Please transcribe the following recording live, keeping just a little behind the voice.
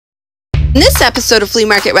In this episode of Flea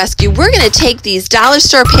Market Rescue, we're going to take these dollar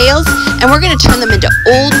store pails and we're going to turn them into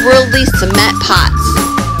old worldly cement pots.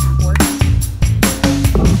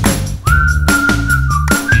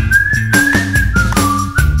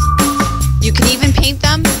 You can even paint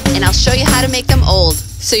them, and I'll show you how to make them old.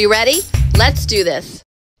 So you ready? Let's do this.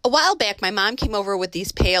 A while back, my mom came over with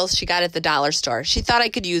these pails she got at the dollar store. She thought I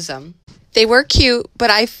could use them. They were cute, but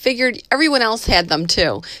I figured everyone else had them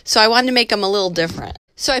too, so I wanted to make them a little different.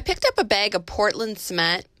 So I picked up a bag of Portland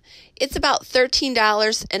cement. It's about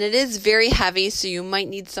 $13, and it is very heavy, so you might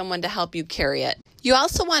need someone to help you carry it. You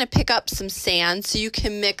also want to pick up some sand so you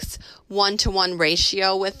can mix 1-to-1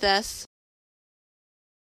 ratio with this.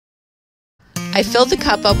 I filled the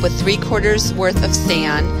cup up with 3/4 worth of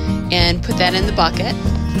sand and put that in the bucket.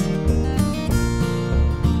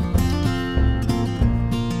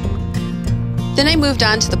 Then I moved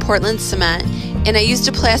on to the Portland cement, and I used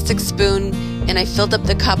a plastic spoon and I filled up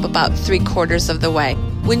the cup about 3/4 of the way.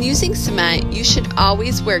 When using cement, you should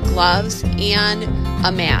always wear gloves and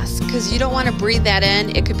a mask because you don't want to breathe that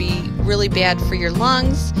in. It could be really bad for your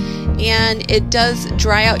lungs, and it does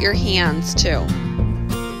dry out your hands too.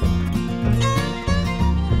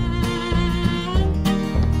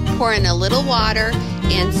 Pour in a little water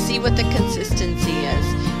and see what the consistency is.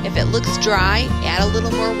 If it looks dry, add a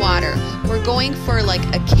little more water. We're going for like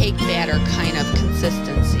a cake batter kind of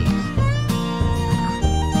consistency.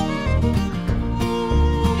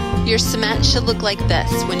 Your cement should look like this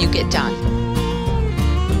when you get done.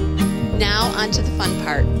 Now onto the fun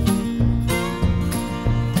part.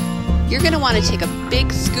 You're going to want to take a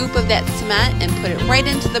big scoop of that cement and put it right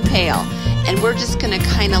into the pail. And we're just going to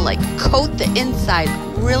kind of like coat the inside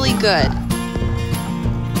really good.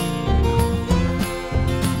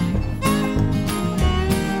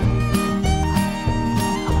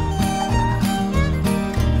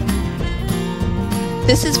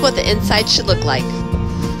 This is what the inside should look like.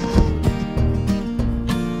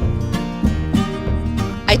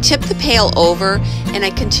 I tipped the pail over and I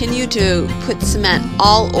continued to put cement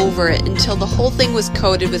all over it until the whole thing was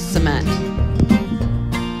coated with cement.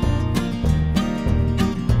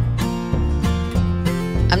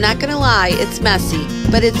 I'm not gonna lie, it's messy,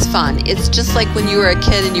 but it's fun. It's just like when you were a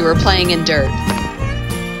kid and you were playing in dirt.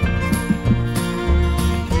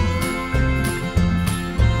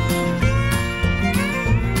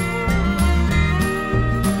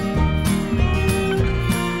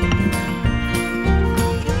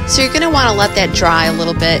 So you're going to want to let that dry a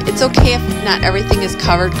little bit. It's okay if not everything is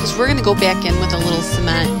covered because we're going to go back in with a little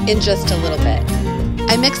cement in just a little bit.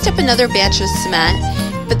 I mixed up another batch of cement,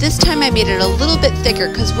 but this time I made it a little bit thicker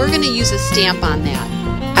because we're going to use a stamp on that.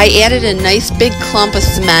 I added a nice big clump of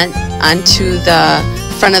cement onto the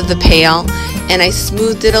front of the pail and I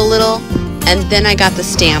smoothed it a little, and then I got the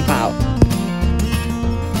stamp out.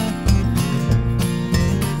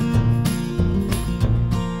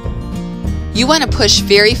 You want to push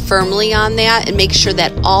very firmly on that and make sure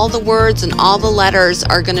that all the words and all the letters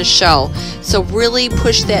are going to show. So really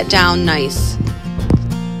push that down nice.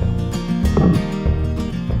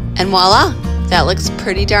 And voila, that looks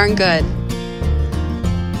pretty darn good.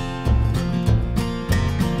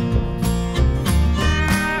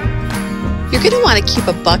 You're going to want to keep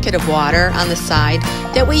a bucket of water on the side.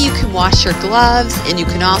 That way you can wash your gloves and you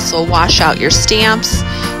can also wash out your stamps.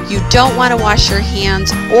 You don't want to wash your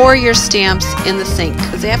hands or your stamps in the sink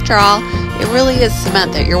because after all, it really is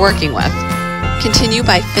cement that you're working with. Continue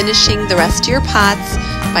by finishing the rest of your pots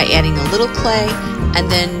by adding a little clay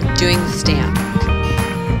and then doing the stamp.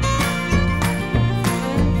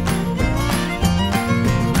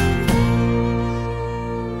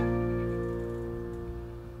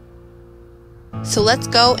 So let's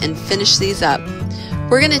go and finish these up.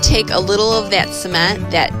 We're going to take a little of that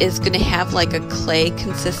cement that is going to have like a clay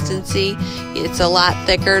consistency. It's a lot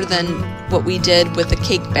thicker than what we did with the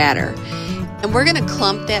cake batter. And we're going to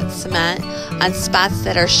clump that cement on spots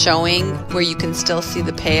that are showing where you can still see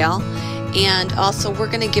the pail. And also we're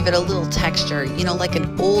going to give it a little texture, you know, like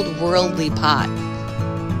an old worldly pot.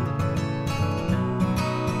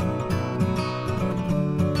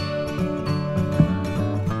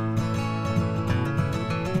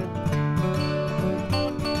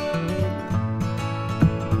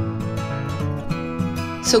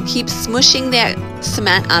 So keep smushing that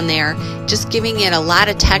cement on there, just giving it a lot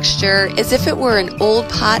of texture, as if it were an old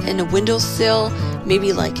pot in a windowsill,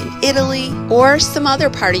 maybe like in Italy or some other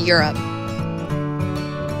part of Europe.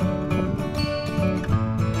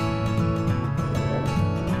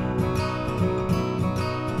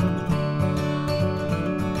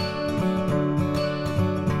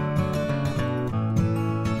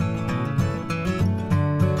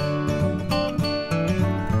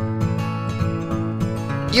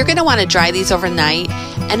 You're going to want to dry these overnight,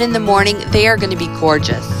 and in the morning they are going to be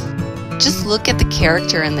gorgeous. Just look at the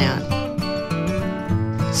character in that.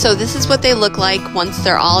 So this is what they look like once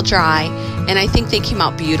they're all dry, and I think they came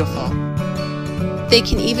out beautiful. They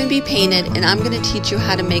can even be painted, and I'm going to teach you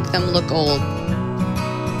how to make them look old.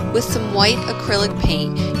 With some white acrylic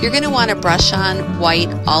paint, you're going to want to brush on white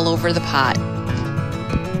all over the pot.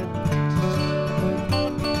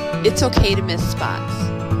 It's okay to miss spots.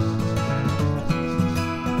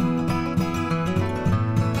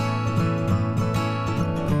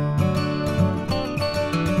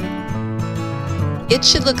 It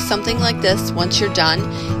should look something like this once you're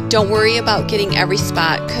done. Don't worry about getting every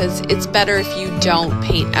spot because it's better if you don't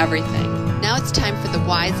paint everything. Now it's time for the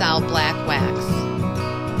Wise Owl Black Wax.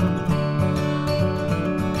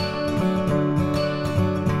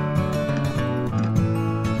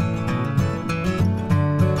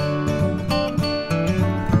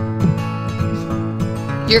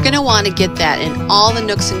 You're going to want to get that in all the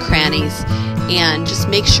nooks and crannies, and just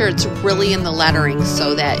make sure it's really in the lettering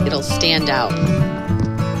so that it'll stand out.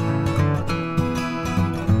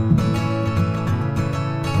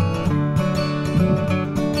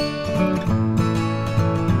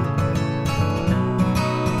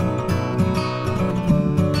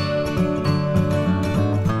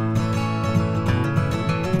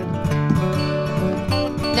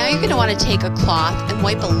 Now you're going to want to take a cloth and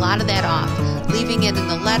wipe a lot of that off, leaving it in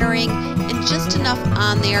the lettering and just enough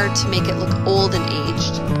on there to make it look old and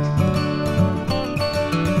aged.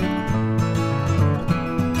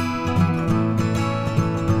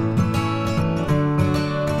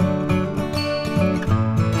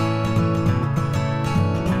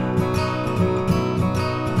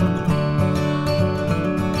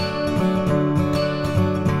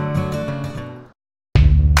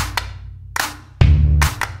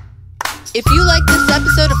 If you like this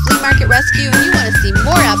episode of Flea Market Rescue and you want to see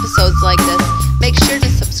more episodes like this, make sure to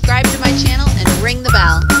subscribe to my channel and ring the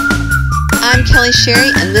bell. I'm Kelly Sherry,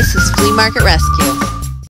 and this is Flea Market Rescue.